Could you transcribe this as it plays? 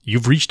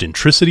You've reached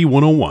Intricity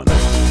 101.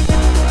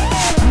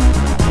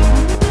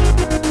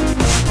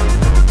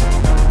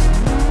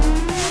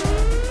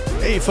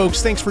 Hey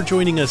folks, thanks for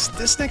joining us.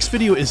 This next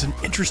video is an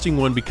interesting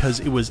one because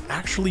it was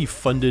actually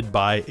funded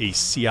by a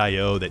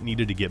CIO that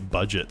needed to get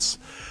budgets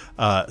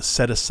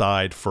set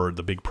aside for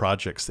the big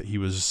projects that he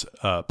was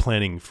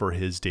planning for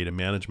his data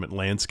management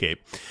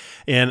landscape.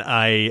 And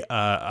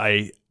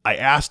I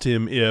asked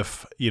him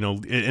if,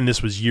 and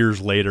this was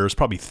years later, it was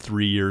probably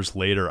 3 years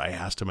later, I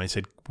asked him, I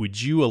said,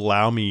 would you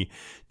allow me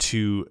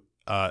to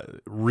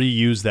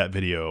reuse that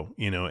video,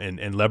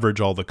 and leverage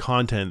all the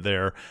content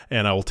there,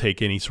 and I will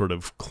take any sort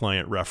of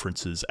client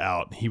references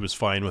out. He was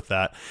fine with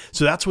that.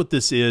 So that's what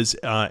this is.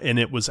 And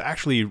it was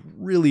actually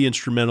really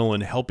instrumental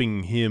in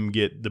helping him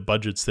get the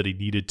budgets that he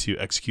needed to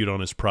execute on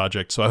his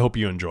project. So I hope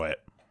you enjoy it.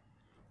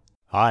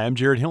 Hi, I'm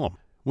Jared Hillam.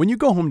 When you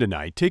go home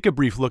tonight, take a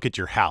brief look at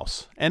your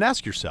house and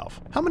ask yourself,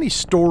 how many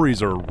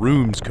stories or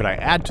rooms could I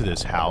add to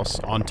this house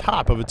on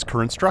top of its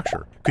current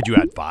structure? Could you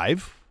add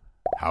 5?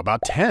 How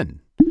about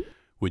 10?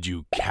 Would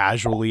you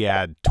casually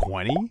add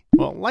 20?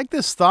 Well, like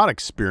this thought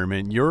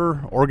experiment,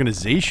 your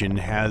organization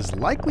has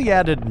likely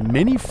added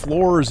many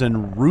floors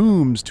and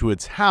rooms to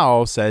its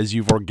house as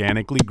you've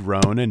organically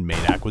grown and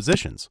made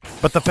acquisitions.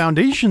 But the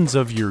foundations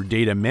of your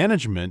data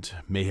management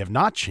may have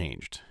not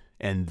changed.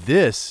 And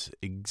this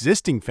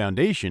existing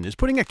foundation is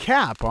putting a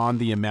cap on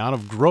the amount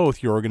of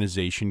growth your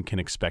organization can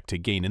expect to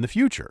gain in the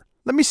future.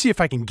 Let me see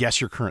if I can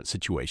guess your current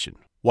situation.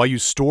 While you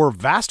store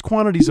vast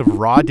quantities of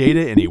raw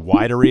data in a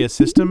wide array of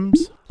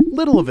systems,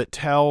 little of it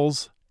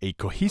tells a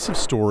cohesive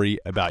story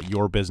about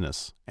your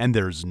business, and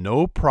there's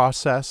no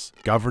process,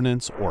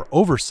 governance, or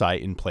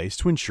oversight in place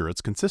to ensure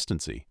its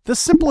consistency. The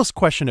simplest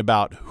question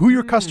about who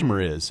your customer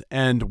is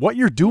and what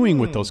you're doing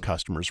with those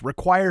customers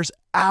requires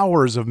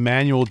hours of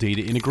manual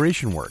data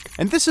integration work.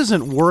 And this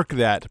isn't work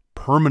that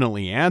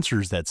permanently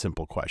answers that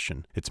simple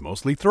question. It's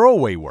mostly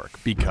throwaway work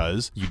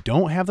because you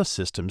don't have the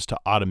systems to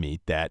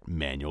automate that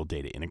manual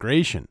data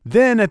integration.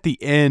 Then at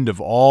the end of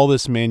all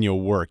this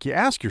manual work, you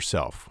ask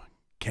yourself,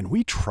 can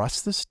we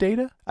trust this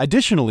data?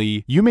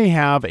 Additionally, you may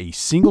have a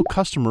single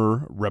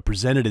customer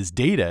represented as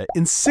data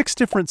in 6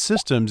 different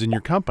systems in your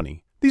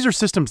company. These are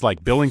systems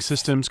like billing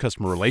systems,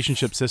 customer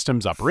relationship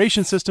systems,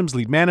 operation systems,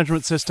 lead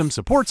management systems,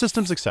 support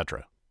systems,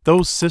 etc.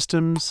 Those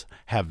systems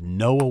have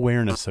no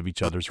awareness of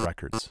each other's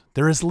records.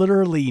 There is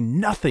literally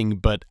nothing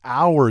but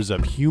hours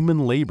of human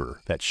labor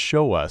that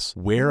show us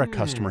where a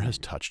customer has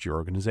touched your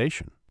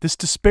organization. This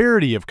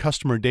disparity of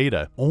customer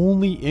data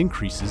only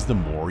increases the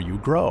more you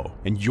grow,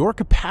 and your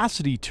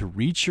capacity to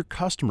reach your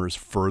customers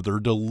further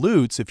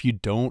dilutes if you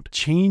don't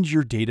change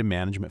your data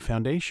management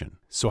foundation.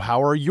 So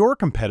how are your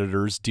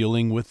competitors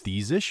dealing with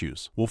these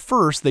issues? Well,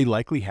 first, they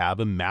likely have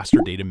a master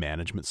data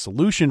management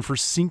solution for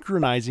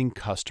synchronizing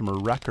customer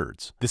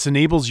records. This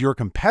enables your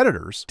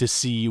competitors to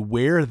see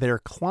where their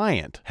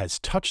client has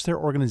touched their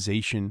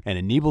organization and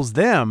enables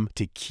them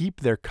to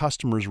keep their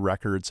customers'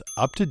 records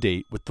up to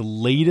date with the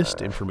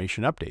latest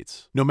information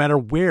updates, no matter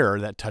where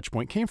that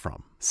touchpoint came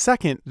from.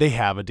 Second, they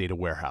have a data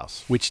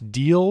warehouse, which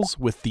deals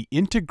with the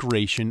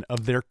integration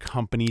of their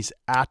company's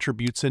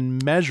attributes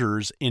and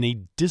measures in a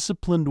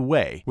disciplined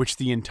way, which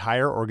the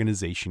entire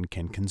organization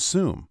can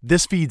consume.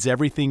 This feeds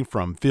everything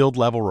from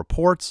field-level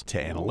reports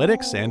to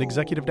analytics and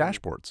executive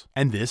dashboards.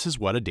 And this is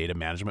what a data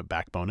management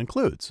backbone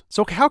includes.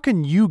 So how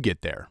can you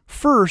get there?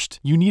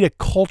 First, you need a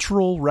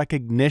cultural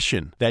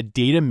recognition that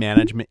data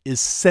management is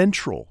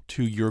central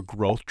to your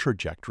growth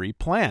trajectory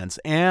plans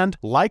and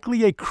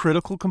likely a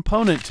critical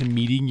component to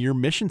meeting your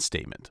mission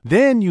statement.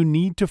 Then you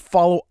need to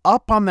follow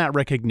up on that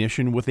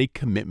recognition with a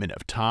commitment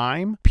of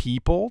time,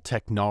 people,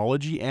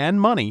 technology, and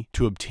money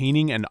to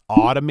obtaining an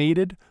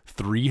automated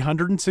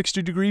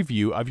 360-degree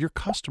view of your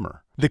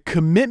customer. The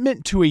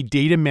commitment to a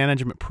data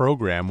management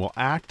program will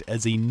act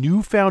as a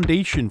new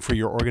foundation for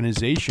your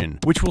organization,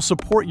 which will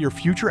support your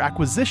future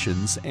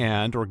acquisitions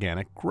and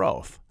organic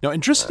growth. Now,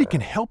 Intricity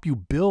can help you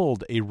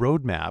build a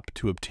roadmap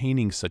to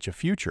obtaining such a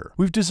future.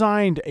 We've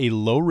designed a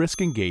low-risk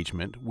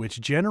engagement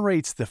which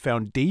generates the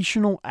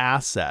foundational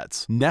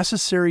assets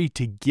necessary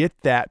to get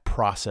that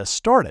process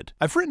started.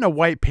 I've written a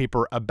white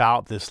paper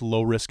about this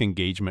low-risk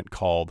engagement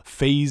called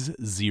Phase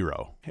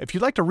Zero. If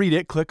you'd like to read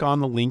it, click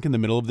on the link in the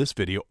middle of this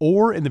video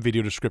or in the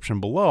video description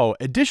below.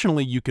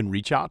 Additionally, you can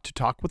reach out to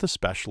talk with a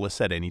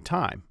specialist at any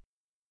time.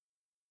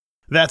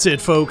 That's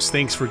it, folks.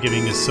 Thanks for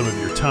giving us some of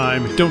your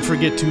time. Don't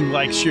forget to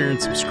like, share,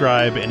 and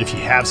subscribe. And if you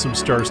have some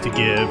stars to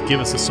give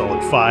us a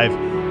solid 5,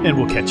 and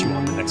we'll catch you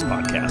on the next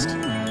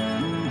podcast.